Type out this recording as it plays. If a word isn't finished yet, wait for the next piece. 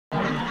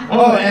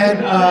Oh, and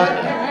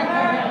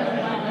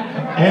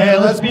hey,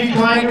 let's be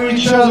kind to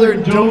each other.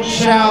 Don't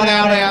shout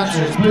out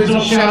answers. Please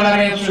don't shout out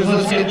answers.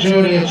 Let's get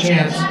Jody a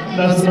chance.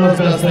 That's the most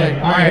best thing.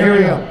 All right, here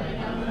we go.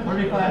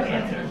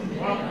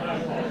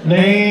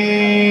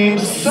 Name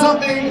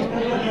something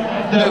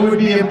that would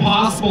be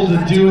impossible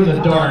to do in the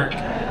dark.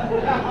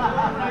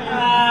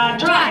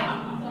 Drive.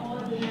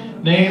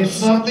 Name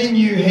something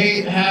you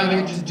hate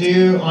having to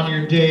do on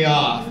your day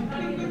off.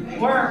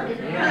 Work.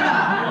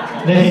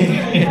 Name.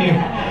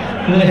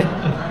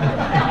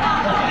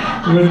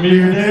 Wouldn't be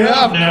your day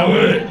off now,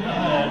 would it?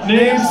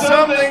 Name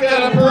something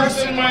that a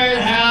person might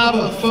have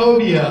a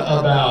phobia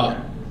about.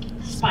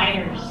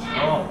 Spiders.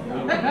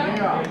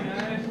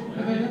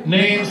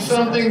 Name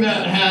something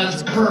that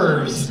has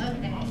curves.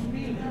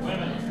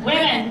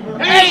 Women.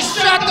 Hey,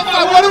 shut the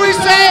fuck! What do we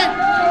say?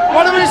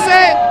 What do we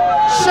say?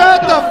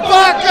 Shut the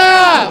fuck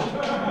up!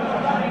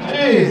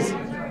 Jeez.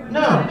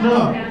 No.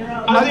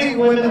 I think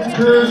women's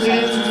curves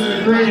answer is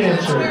a great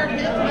answer.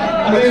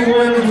 I think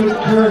women's with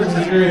curves is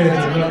a great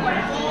answer.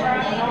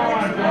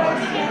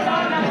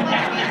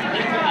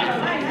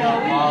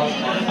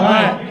 All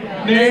right.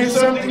 Name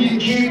something you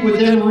keep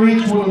within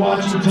reach when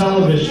watching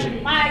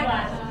television. My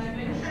glasses.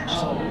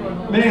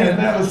 Man,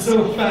 that was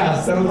so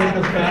fast. That was like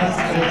the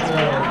fastest answer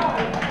ever.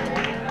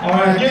 All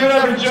right, give it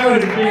up for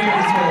Jody.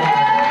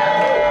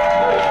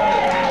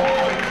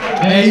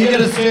 Hey, you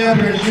gotta stay up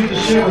here and shoot the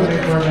shit with me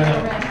for a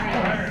minute.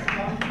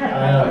 I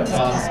know, it's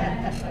awesome.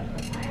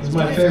 This is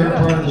my favorite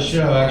part of the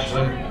show,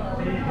 actually.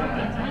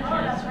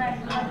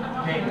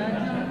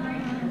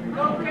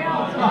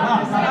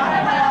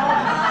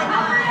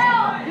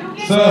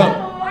 So,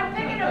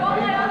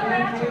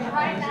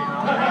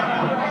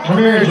 come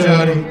here,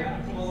 Jody.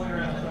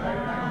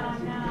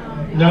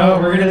 No,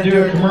 we're gonna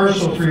do a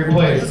commercial for your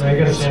place. Now you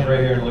gotta stand right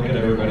here and look at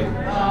everybody.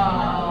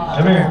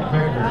 Come here.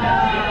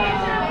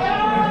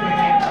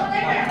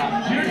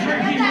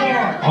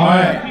 All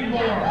right.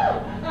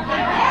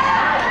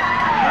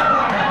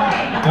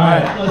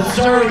 Let's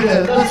start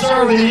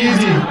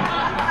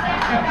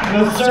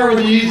with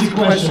the easy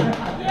question.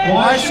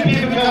 Why should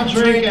people come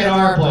drink at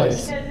our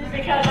place?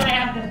 Because I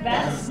have the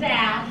best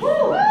staff, the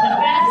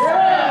best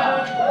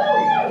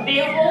food,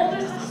 the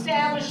oldest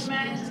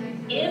establishment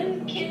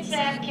in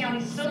Kitsap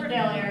County,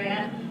 Silverdale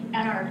area,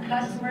 and our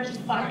customers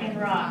fucking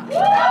rock.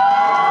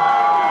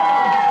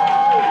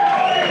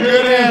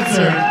 Good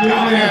answer.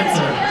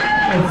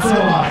 That's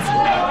so awesome.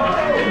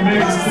 It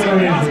makes it so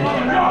easy.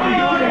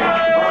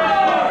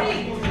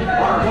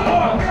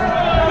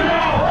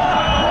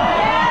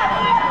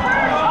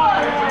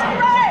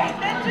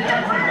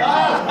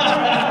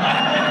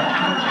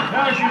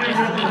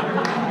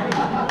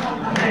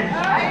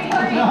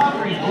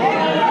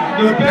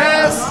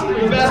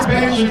 The best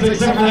patrons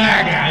except for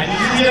that guy.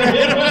 You get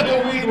hit him with a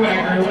weed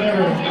whacker or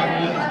whatever.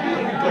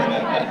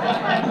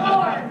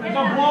 It's a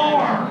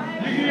blower.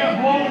 You can get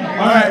blown.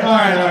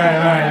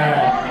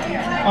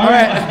 All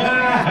right.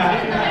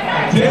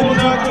 Table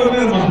talk to a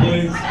minimum,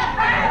 please.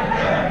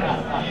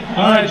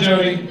 All right,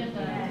 Jody.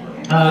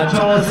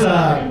 Tell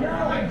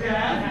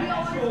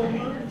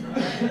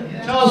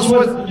us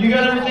what, you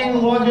got everything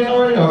logged in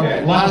already?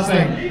 Okay, last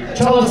thing.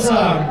 Tell us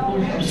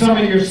some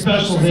of your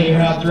specials that you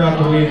have throughout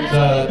the week,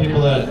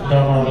 people that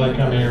don't normally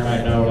come here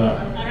might know about.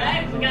 All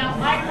right, we got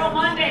Micro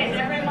Mondays.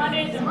 Every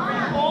Monday's a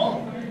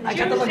full.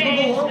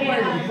 Tuesdays, we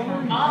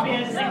have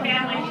obviously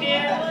Family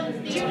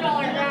Feud, $2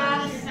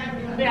 drafts.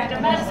 We have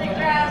domestic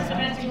drafts,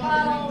 domestic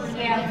bottles.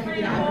 We have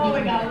free pool.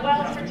 We got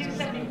wells for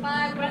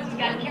 $2.75. Wednesday's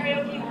got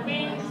karaoke,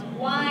 wings,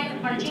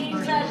 wine, martini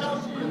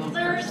specials.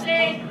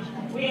 Thursday,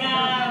 we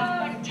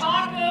have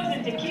tacos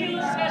and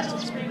tequila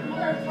specials, free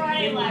cooler.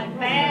 Friday, live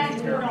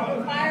bands, we're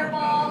on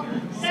Fireball.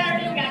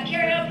 Saturday, we got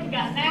karaoke, we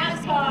got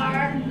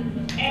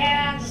NASCAR.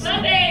 And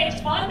Sunday, it's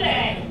fun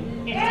day.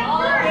 It's all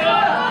good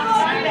on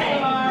Sunday.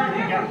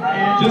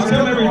 Just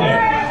come every day.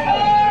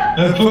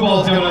 The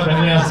football's coming up in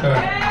NASCAR.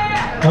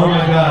 Oh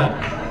my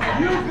God.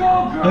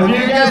 Have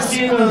you guys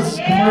seen those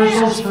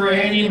commercials for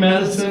any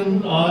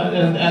medicine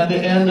and at the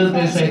end of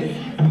they say,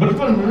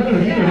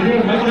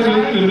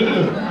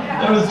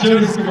 that was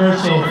Jody's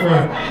commercial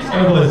for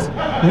Emily.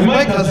 They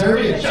might cause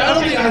herpes. I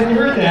don't think I've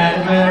heard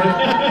that, man.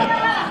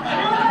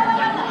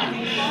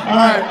 All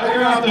right,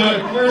 you're off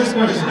the first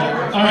question.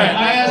 All right,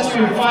 I asked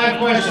you 5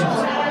 questions.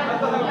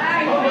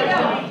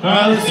 All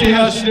right, let's see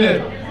how she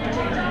did.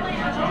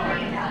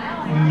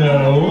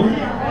 No.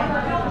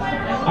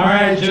 All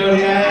right,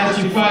 Jody, I asked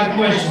you 5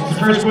 questions. The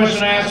first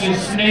question I asked you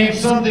is name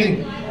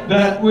something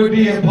that would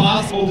be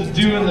impossible to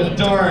do in the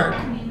dark.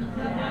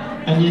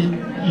 And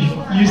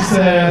you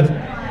said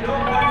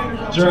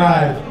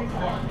drive,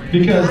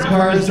 because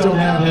cars don't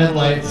have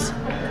headlights.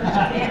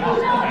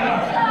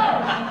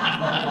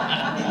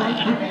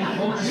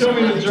 Show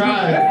me the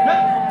drive.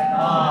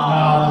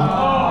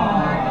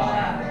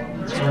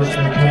 It's worse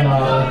than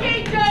Canada.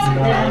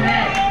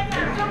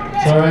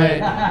 It's all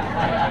right.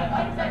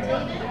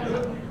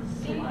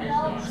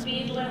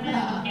 Speed limit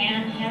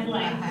and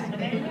headlights.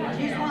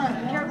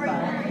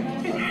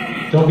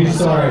 Don't be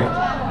sorry.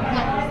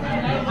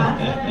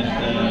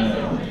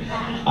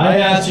 I I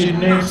asked you to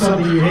name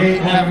something you hate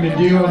having to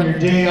do on your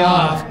day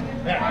off.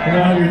 And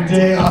on your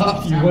day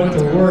off, you went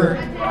to work.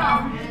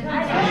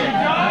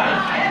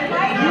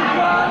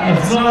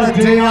 It's not a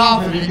day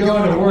off if you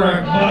go into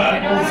work,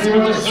 but let's see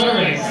what the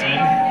survey said.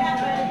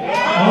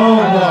 Oh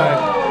boy.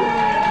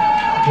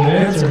 Good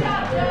answer.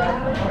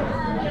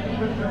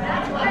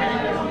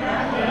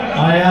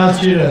 I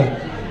asked you to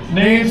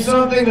name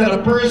something that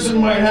a person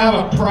might have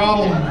a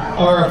problem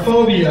or a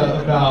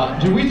phobia about.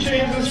 Did we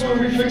change this one?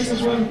 We fix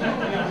this one?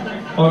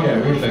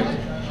 Okay, we fixed it.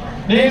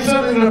 Name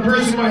something that a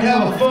person might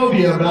have a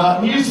phobia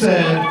about, and you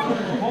said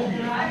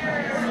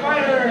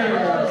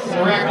spiders.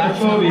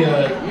 Arachnophobia.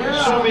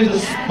 Show me the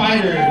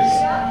spiders.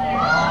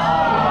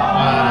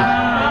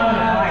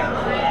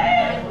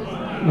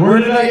 Where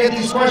did I get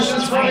these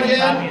questions from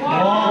again?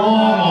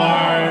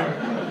 Walmart.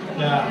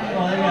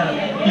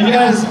 Yeah. You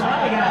guys,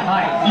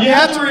 you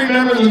have to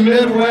remember the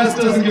Midwest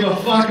doesn't give a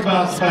fuck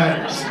about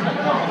spiders.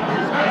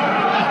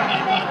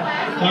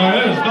 Oh,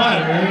 there's a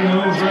spider. It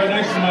was right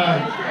next to my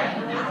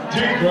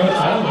toothbrush. I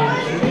don't know.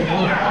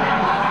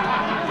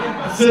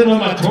 It's sitting on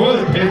my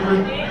toilet paper.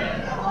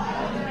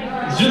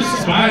 It's just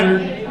a spider.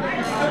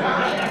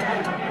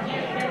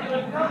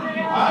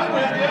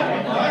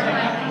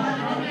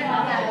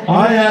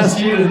 I asked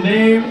you to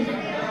name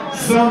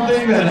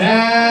something that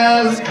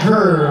has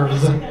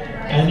curves,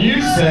 and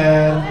you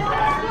said,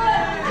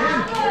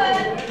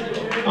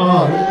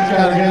 oh, this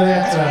got a good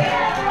answer.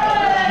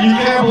 You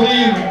can't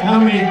believe how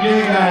many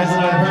gay guys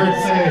that I've heard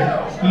say,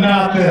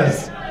 not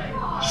this.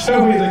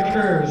 Show me the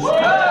curves.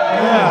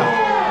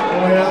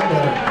 Yeah, way up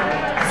there.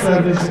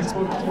 76,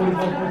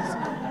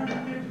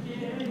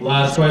 44.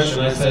 Last question,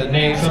 I said,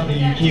 name something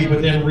you keep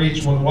within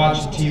reach when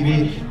watching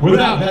TV.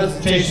 Without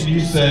hesitation,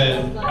 you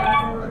said,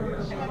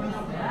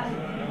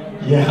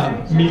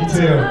 yeah, me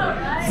too.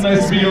 It's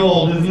nice to be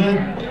old, isn't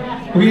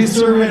it? We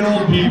surveyed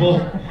old people.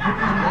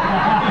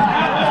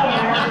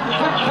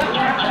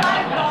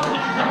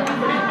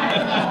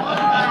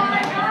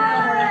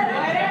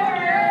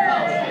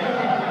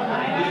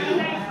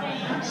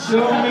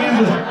 Show me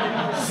the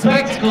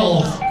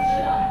spectacles.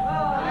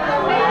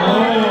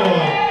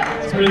 Oh,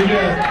 it's pretty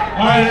good.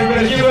 All right,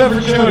 everybody, give it up for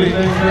Jody.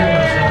 Thanks very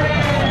much.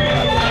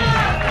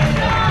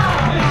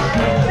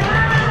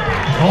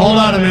 Hold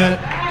on a minute.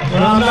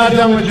 But I'm not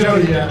done with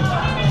Jody yet.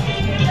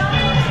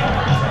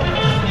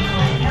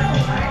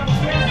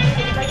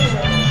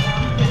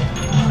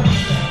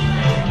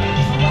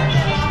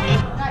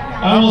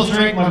 I almost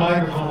drank my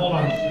microphone. Hold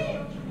on.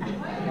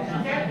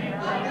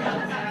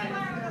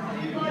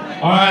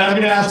 All right, I'm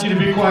going to ask you to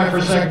be quiet for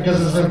a second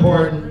because it's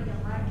important.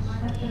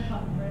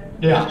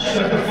 Yeah,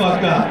 shut the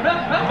fuck up.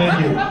 Thank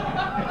you.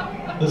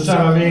 This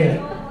time I mean it.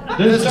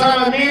 This time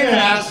I mean it,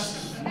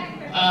 ass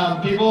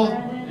people.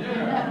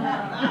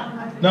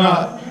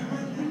 No.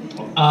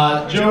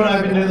 Joe and I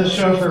have been doing this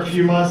show for a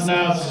few months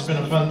now. It's just been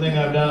a fun thing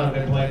I've done. I've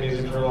been playing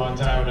music for a long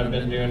time, and I've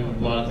been doing a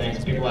lot of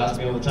things. People ask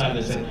me all the time.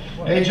 They say,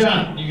 hey,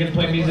 John, you going to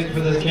play music for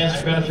the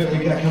cancer benefit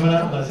we got coming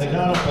up? And I say,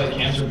 no, I don't play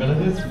cancer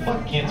benefits.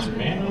 Fuck cancer,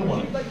 man. I don't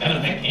want to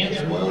benefit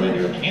cancer. Why would I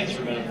do a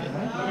cancer benefit?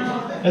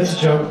 That's a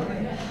joke.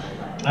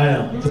 I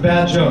know. It's a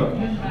bad joke.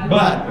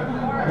 But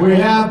we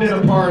have been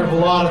a part of a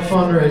lot of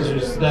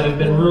fundraisers that have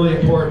been really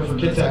important for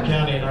Kitsap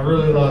County, and I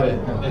really love it.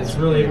 It's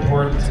really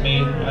important to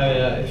me.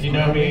 If you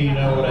know me, you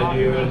know what I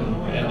do,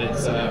 and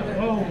it's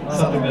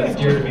something that's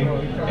dear to me.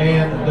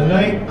 And the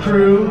night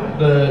crew,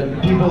 the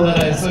people that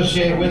I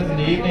associate with in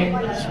the evening,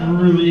 it's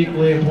really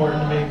equally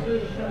important to me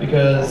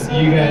because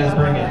you guys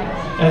bring it.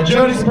 And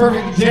Jody's a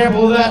perfect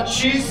example of that.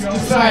 She's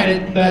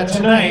decided that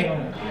tonight,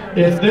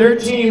 if their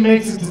team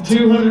makes it to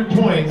 200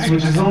 points,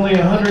 which is only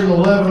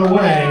 111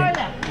 away,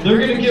 they're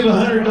going to give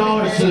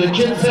 $100 to the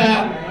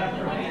Kitsap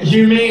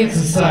Humane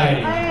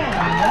Society.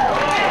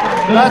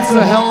 That's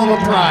a hell of a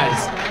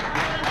prize.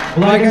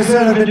 Like I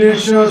said, I've been doing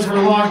shows for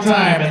a long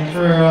time, and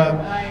for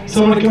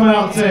someone to come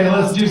out and say,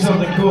 let's do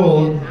something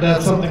cool,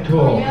 that's something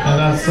cool. And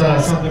that's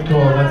something cool.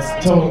 That's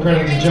total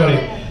credit to Jody.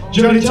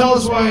 Jody, tell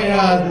us why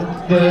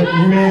the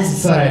Humane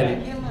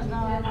Society.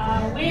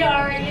 We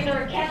are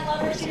either cat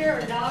lovers here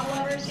or dog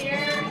lovers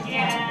here,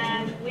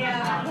 and we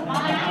have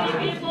mama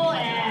kitty people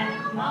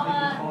and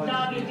mama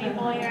doggy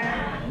people here.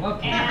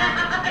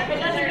 And if it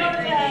doesn't go to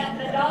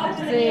the dogs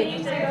and the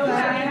kitties, it goes to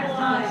people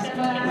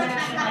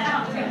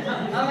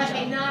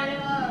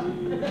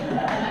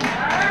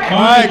All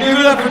right, give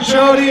it up for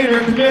Jody and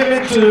her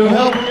commitment to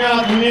helping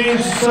out the Humane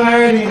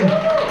Society and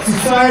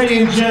society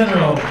in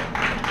general.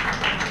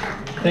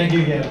 Thank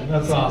you again.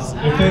 That's awesome.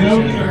 If they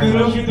don't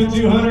get the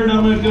 200,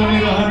 I'm going to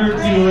donate 100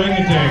 to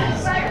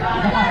orangutans.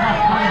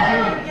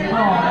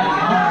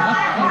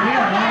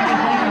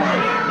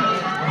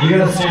 You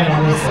got to stand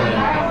on this side.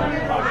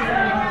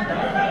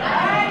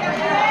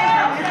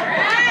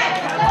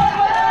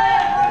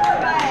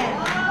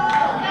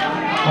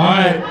 All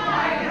right.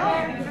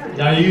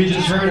 Now you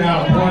just heard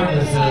how important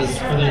this is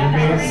for the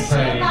Humane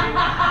Society.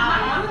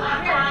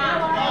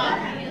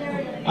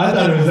 I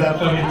thought it was that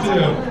funny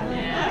too.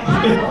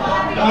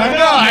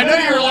 I know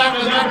you were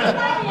laughing at that. I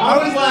I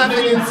was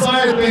laughing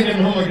inside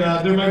thinking, oh my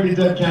god, there might be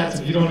dead cats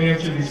if you don't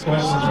answer these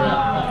questions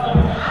right.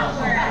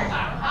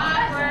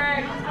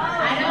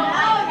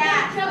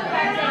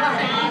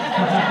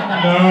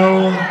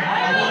 No.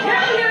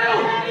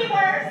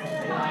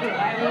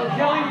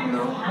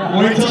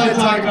 Wait till I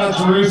talk about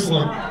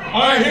Jerusalem.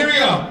 All right, here we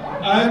go.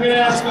 I'm going to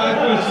ask 5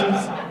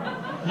 questions.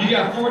 You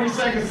got 40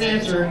 seconds to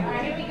answer.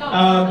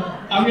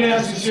 I'm going to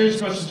ask you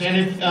serious questions, and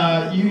if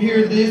you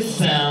hear this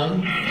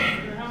sound,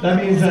 that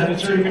means that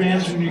it's already been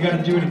answered and you got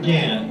to do it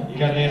again. You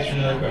got to answer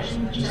another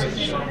question, just like the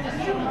show.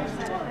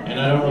 And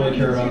I don't really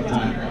care about the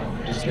time.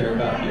 I just care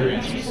about your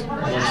answers,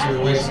 unless you're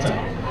a waste of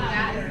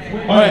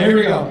time. All right, here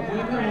we go.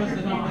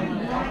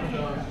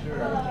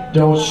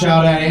 Don't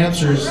shout at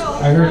answers.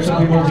 I heard some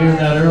people doing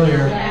that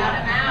earlier.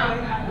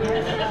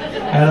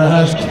 And a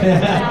hush.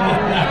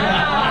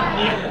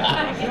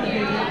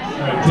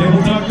 Alright,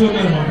 table talk to a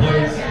minimum,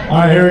 please.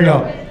 Alright, here we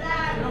go.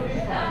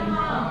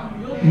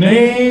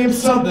 Name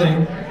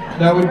something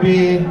that would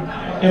be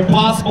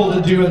impossible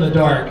to do in the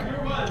dark.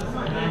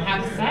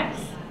 Have sex?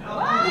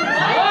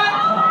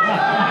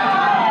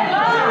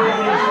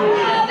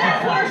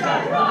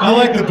 I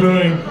like the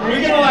booing.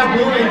 We're gonna like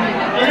booing.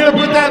 We're gonna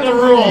put that in the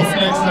rules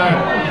next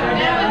time.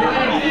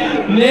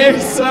 Name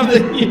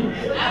something.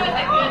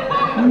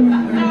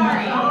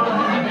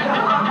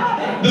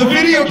 The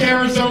video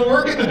cameras don't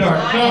work in the dark.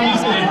 No, I'm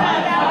just kidding.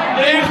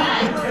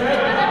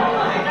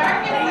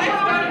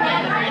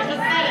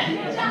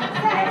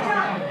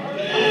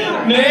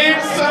 Name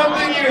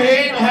something you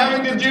hate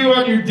having to do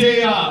on your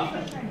day off.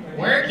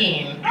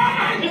 Working.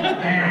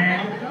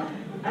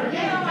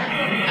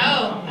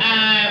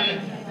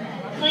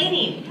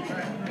 Cleaning.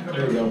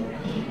 There we go.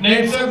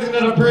 Name something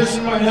that a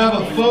person might have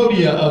a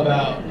phobia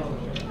about.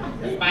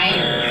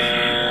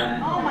 Spiders.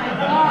 Oh my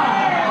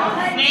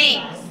god.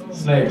 Snakes.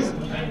 Snakes.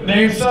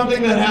 Name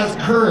something that has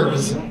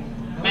curves.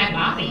 My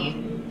body.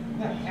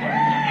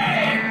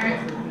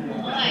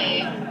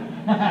 Boy.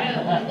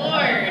 Good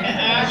Lord.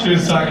 She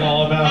was talking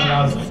all about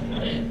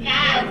it.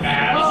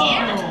 Pass.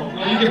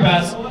 Well, you can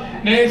pass.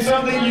 Name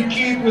something you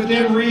keep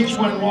within reach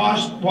when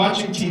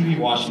watching TV.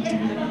 Watching.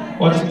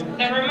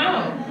 The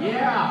remote.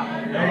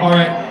 Yeah. All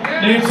right.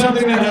 Name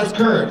something that has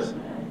curves.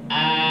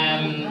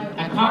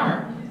 A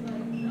car.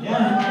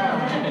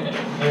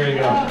 There you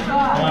go. All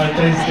right,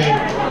 thanks, Dave.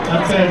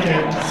 That's it,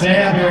 kid. Stay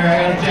up here. I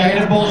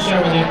gotta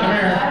bullshit with you. Come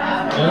here.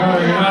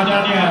 You're not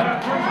done yet.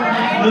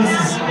 This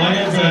is, like I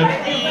said,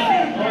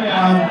 I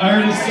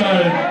already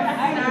started.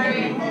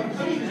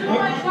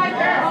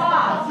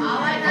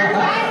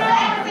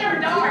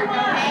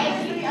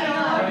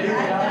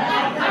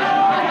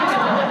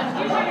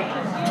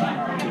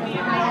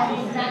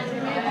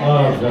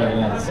 Oh, very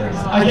nice.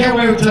 I can't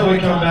wait until we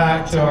come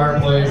back to our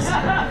place.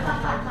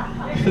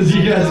 Because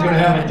you guys are going to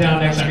have it down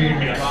next week and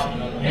be like, oh,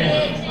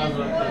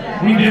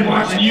 man. We've been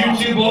watching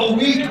YouTube all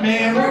week,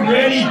 man. We're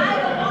ready.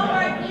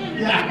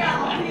 Yeah.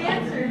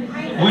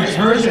 Which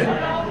version?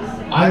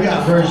 I've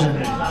got version.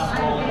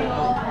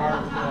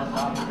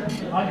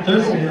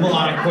 There's a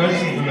lot of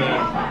questions in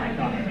there.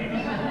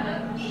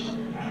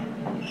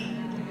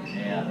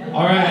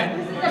 All right.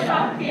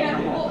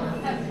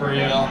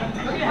 Brielle.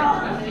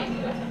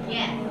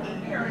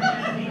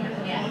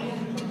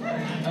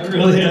 I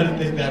really had to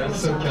think that. It was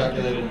so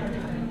calculated.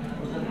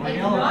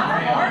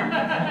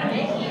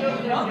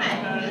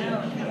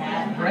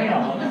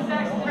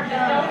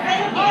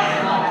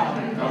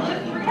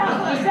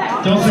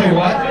 Don't say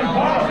what?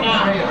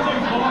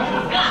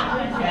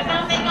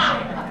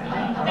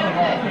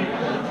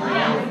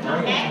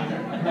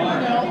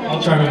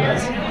 I'll try my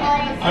best.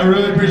 I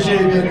really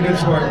appreciate you being a good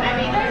sport. I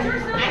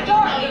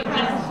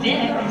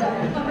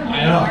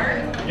know.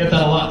 You get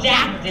that a lot.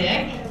 Jack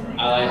Dick.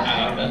 I like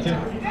that too.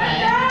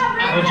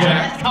 Or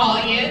Jack. Call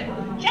you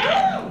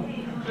Jack.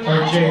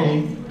 Or JD.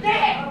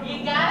 You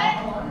got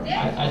it?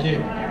 I do.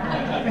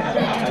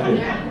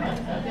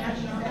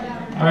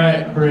 All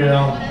right,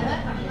 Brielle.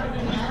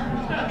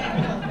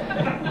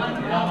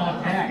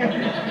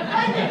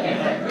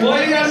 Why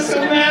are you guys so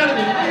mad at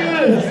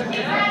me?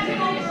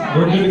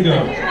 We're good to go.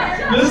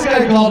 This guy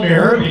called me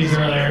herpes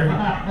earlier.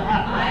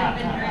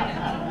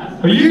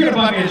 Are you gonna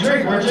buy me a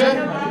drink, weren't you?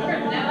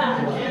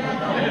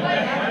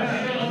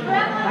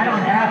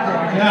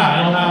 Yeah, I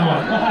don't have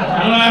one. I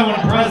don't have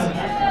one present.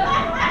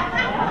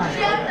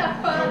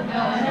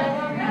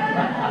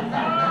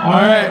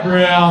 All right,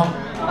 Brielle.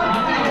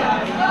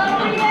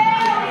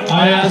 I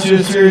asked you a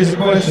series of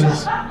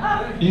questions.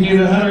 You need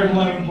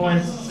 111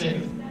 points to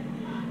save.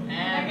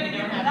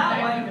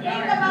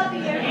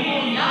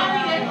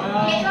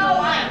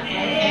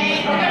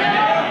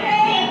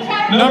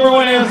 Number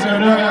one answer.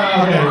 No,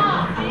 okay.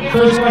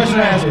 First question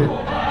I asked you.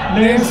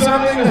 Name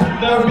something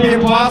that would be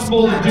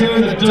impossible to do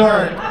in the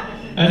dark.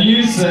 And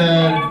you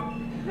said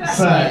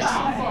sex.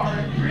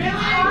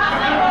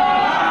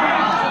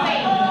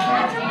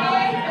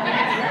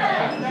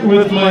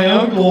 With my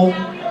uncle.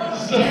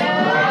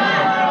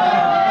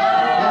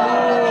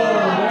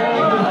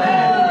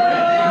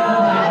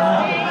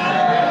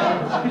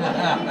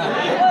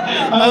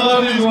 I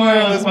love these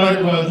wireless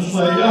microphones. It's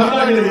like, I'm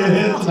not going to get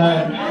hit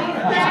tonight.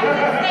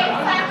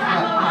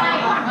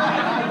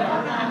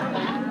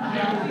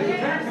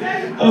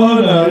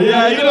 Oh no,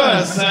 yeah, you don't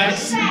have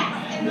sex.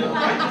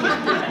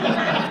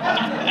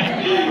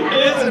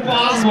 It's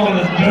impossible in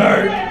the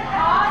dirt.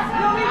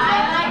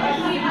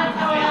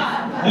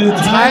 In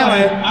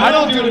Thailand, I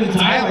don't do it in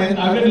Thailand.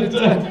 I've been to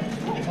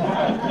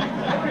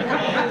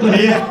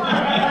yeah.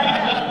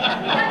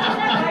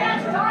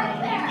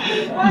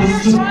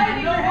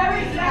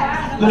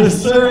 The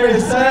survey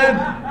said,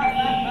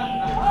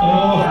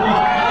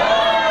 oh.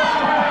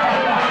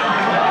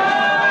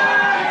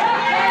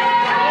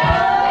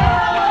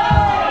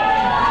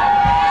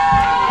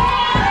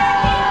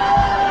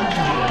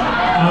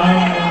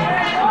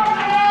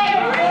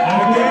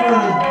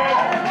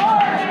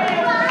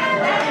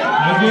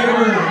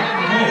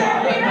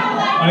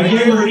 I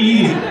gave her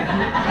E.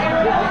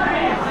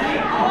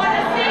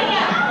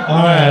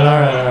 All right.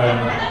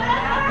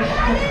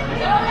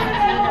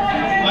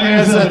 Like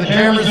I said, the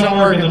cameras don't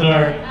work in the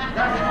dark.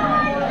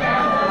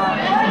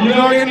 You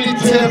don't get any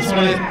tips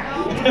when it...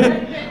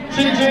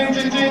 Ching, ching,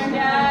 ching, ching.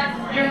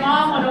 Your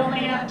mom would only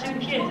have 2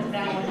 kids if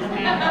that was the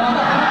man.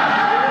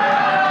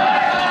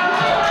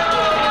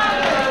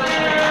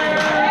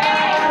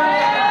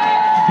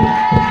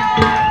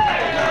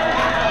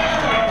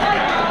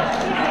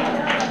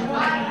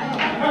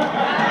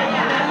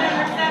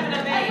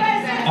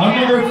 I'm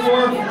number 4, 6,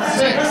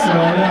 so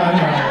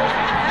yeah,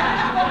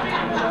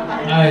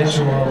 I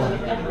Chihuahua.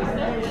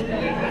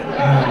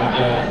 Oh my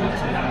God.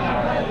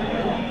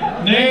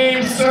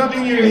 Name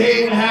something you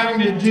hate having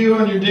to do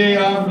on your day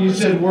off, and you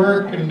said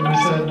work, and you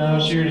said no,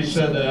 she already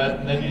said that,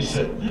 and then you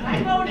said,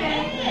 hey,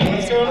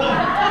 what's going on?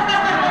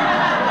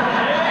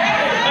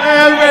 Hey,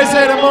 everybody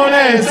say to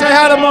Monet, say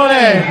hi to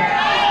Monet.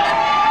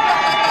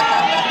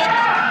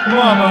 Come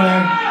on,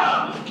 Monet.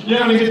 You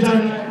having a good time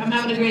tonight? I'm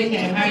having a great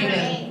day. How are you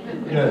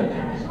doing? Good.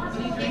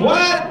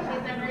 What?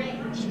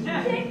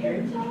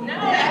 No,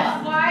 that's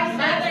why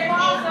that's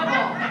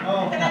possible.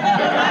 Oh.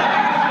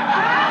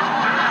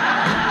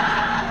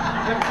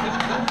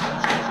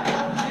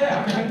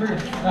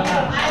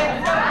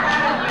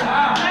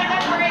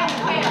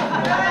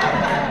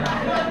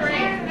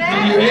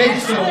 You ate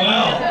so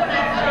well.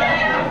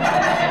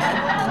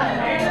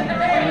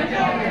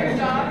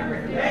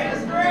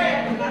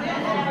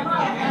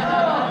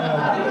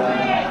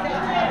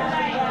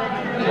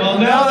 Well,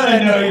 now that I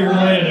know you're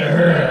related to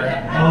her.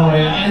 Oh,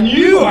 yeah. And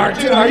you are,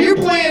 too. Are you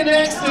playing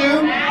next,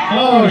 too?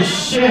 Oh,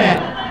 shit.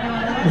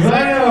 Because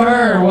I know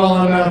her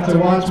well enough to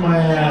watch my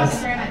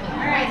ass.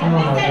 Oh,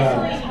 my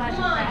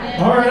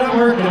God. All right, I'm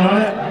working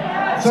on it.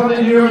 Something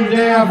to do on your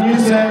day off, you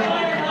said.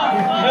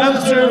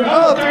 Episode,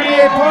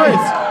 38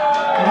 points.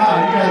 Wow,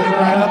 you guys are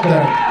right up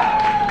there.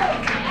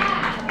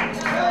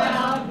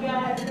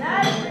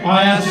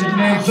 I asked you to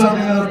name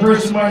something that a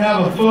person might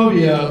have a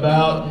phobia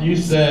about, and you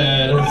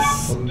said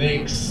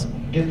snakes.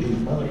 Get these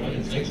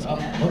motherfucking snakes up,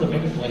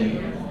 motherfucking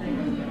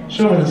plane.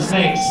 Show me the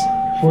snakes.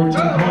 14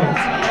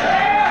 points.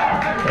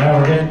 Now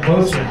we're getting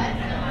closer.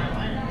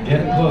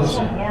 Getting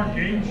closer.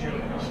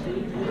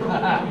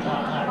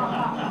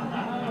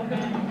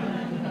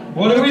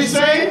 What did we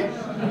say?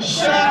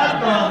 Shut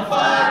the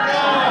fuck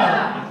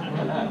up!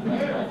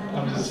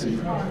 I'm just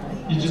kidding.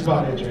 You just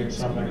bought me a drink,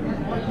 so I'm not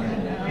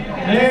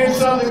gonna. Name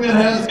something that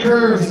has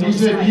curves, and you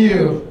said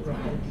you.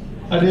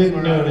 I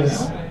didn't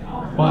notice.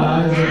 My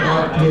eyes are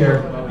up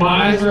here.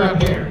 My eyes are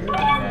up here.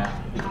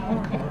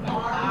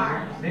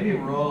 Maybe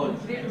roads.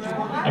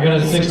 I got a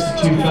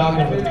 62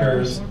 Falcon with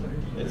curves.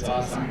 It's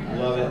awesome.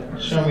 Love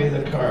it. Show me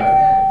the card.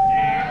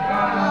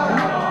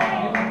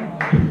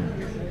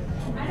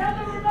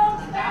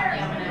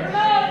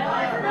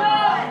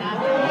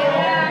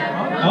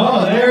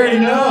 Oh, they already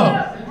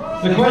know.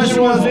 The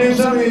question was, name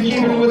something to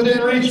keep it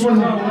within reach when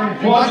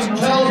watching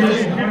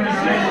television.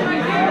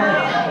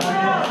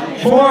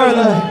 For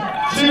the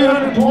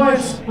 200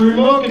 points,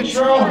 remote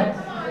control.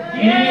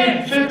 You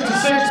need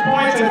 56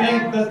 points, I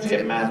think. That's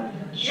it, Matt.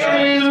 Show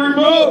me the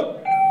remote.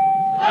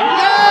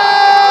 Yeah!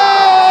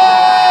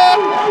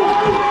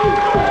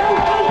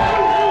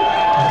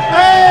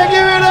 Hey,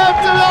 give it up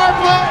to our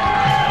play.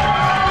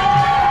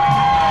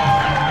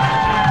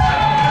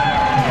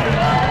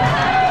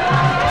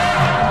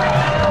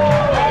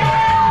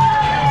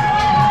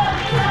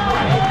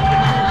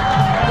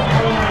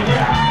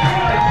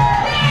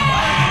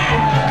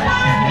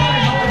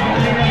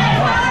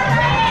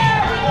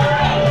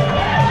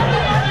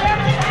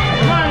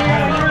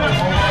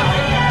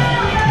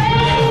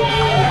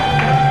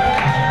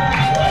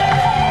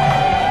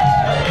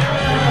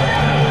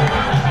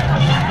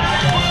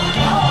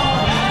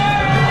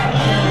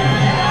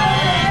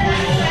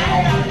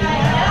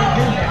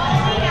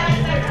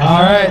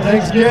 All right,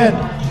 thanks again.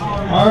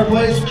 Our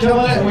place is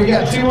killing it. We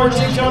got 2 more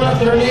teams coming up.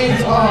 Their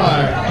names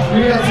are,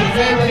 we got some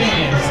family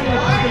names.